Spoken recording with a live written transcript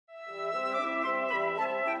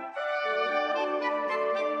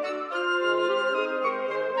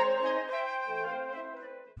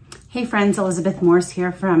Hey friends, Elizabeth Morse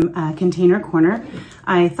here from Container Corner.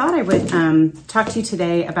 I thought I would talk to you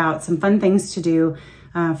today about some fun things to do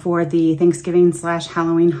for the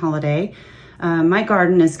Thanksgiving/Halloween holiday. My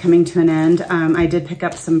garden is coming to an end. I did pick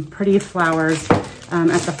up some pretty flowers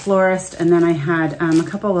at the florist, and then I had a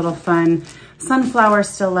couple little fun sunflowers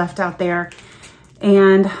still left out there.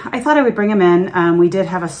 And I thought I would bring them in. We did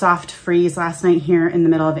have a soft freeze last night here in the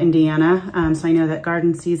middle of Indiana, so I know that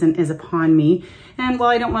garden season is upon me. And while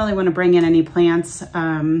I don't really want to bring in any plants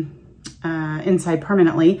inside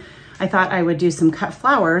permanently, I thought I would do some cut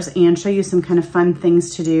flowers and show you some kind of fun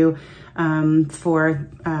things to do for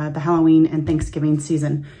the Halloween and Thanksgiving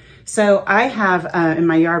season. So I have in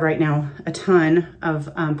my yard right now a ton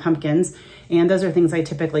of pumpkins, and those are things I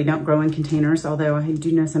typically don't grow in containers, although I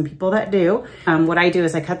do know some people that do. What I do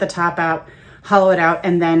is I cut the top out, hollow it out,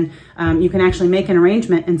 and then you can actually make an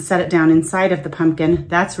arrangement and set it down inside of the pumpkin.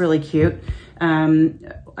 That's really cute.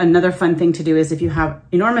 Another fun thing to do is if you have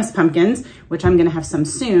enormous pumpkins, which I'm gonna have some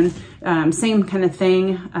soon, same kind of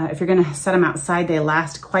thing. If you're gonna set them outside, they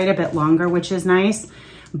last quite a bit longer, which is nice.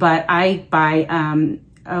 But I buy,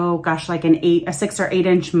 oh gosh, like a 6 or 8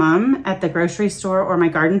 inch mum at the grocery store or my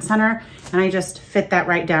garden center. And I just fit that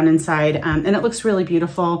right down inside. And it looks really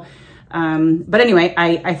beautiful. But anyway,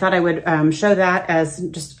 I thought I would show that as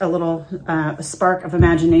just a little spark of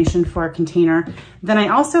imagination for a container. Then I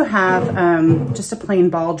also have just a plain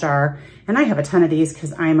ball jar, and I have a ton of these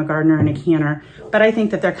because I am a gardener and a canner, but I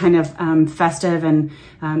think that they're kind of festive and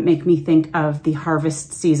make me think of the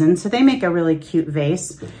harvest season. So they make a really cute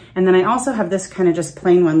vase. And then I also have this kind of just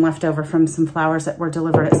plain one left over from some flowers that were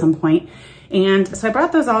delivered at some point. And so I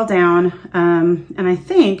brought those all down, and I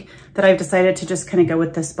think that I've decided to just kind of go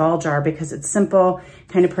with this ball jar because it's simple,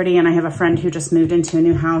 kind of pretty, and I have a friend who just moved into a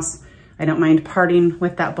new house. I don't mind parting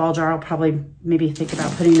with that ball jar. I'll probably maybe think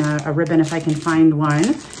about putting a ribbon if I can find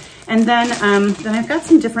one. And then I've got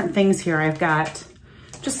some different things here. I've got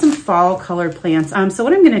just some fall colored plants. So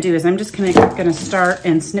what I'm gonna do is I'm just gonna start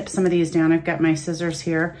and snip some of these down. I've got my scissors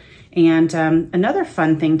here. And another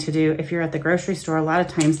fun thing to do if you're at the grocery store, a lot of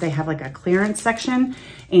times they have like a clearance section,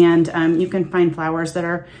 and you can find flowers that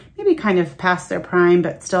are maybe kind of past their prime,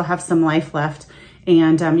 but still have some life left.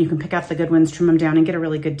 And you can pick out the good ones, trim them down, and get a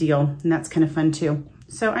really good deal. And that's kind of fun too.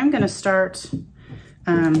 So I'm gonna start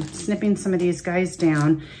snipping some of these guys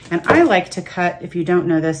down. And I like to cut, if you don't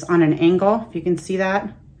know this, on an angle, if you can see that.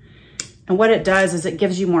 And what it does is it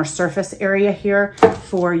gives you more surface area here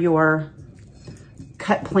for your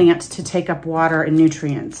cut plant to take up water and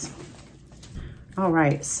nutrients. All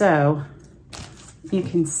right, so you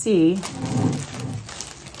can see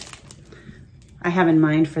I have in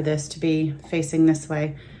mind for this to be facing this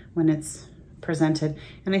way when it's presented.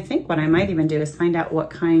 And I think what I might even do is find out what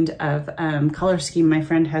kind of color scheme my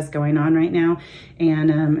friend has going on right now,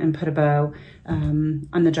 and put a bow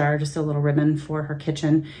on the jar, just a little ribbon for her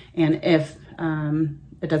kitchen. And if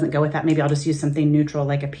it doesn't go with that, maybe I'll just use something neutral,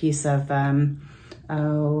 like a piece of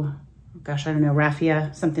oh gosh, I don't know,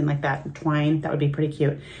 raffia, something like that, twine. That would be pretty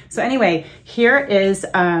cute. So anyway, here is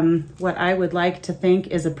what I would like to think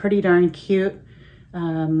is a pretty darn cute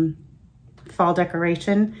fall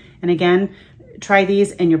decoration. And again, try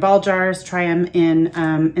these in your ball jars, try them in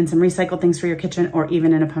some recycled things for your kitchen, or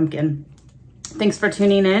even in a pumpkin. Thanks for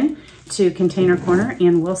tuning in to Container Corner,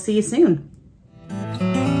 and we'll see you soon.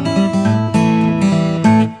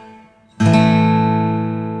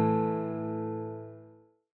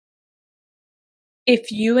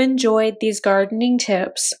 If you enjoyed these gardening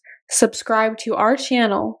tips, subscribe to our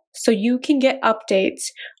channel so you can get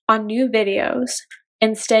updates on new videos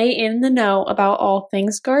and stay in the know about all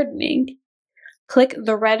things gardening. Click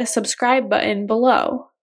the red subscribe button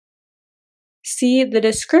below. See the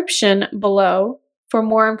description below for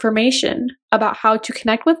more information about how to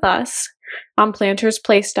connect with us on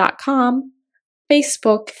PlantersPlace.com,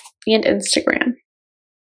 Facebook, and Instagram.